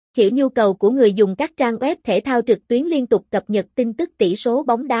Hiểu nhu cầu của người dùng, các trang web thể thao trực tuyến liên tục cập nhật tin tức tỷ số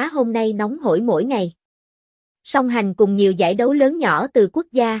bóng đá hôm nay nóng hổi mỗi ngày. Song hành cùng nhiều giải đấu lớn nhỏ từ quốc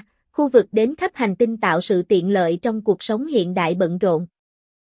gia, khu vực đến khắp hành tinh tạo sự tiện lợi trong cuộc sống hiện đại bận rộn.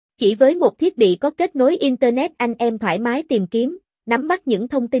 Chỉ với một thiết bị có kết nối Internet, anh em thoải mái tìm kiếm, nắm bắt những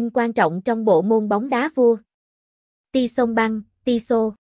thông tin quan trọng trong bộ môn bóng đá vua. Ti sông băng, Tiso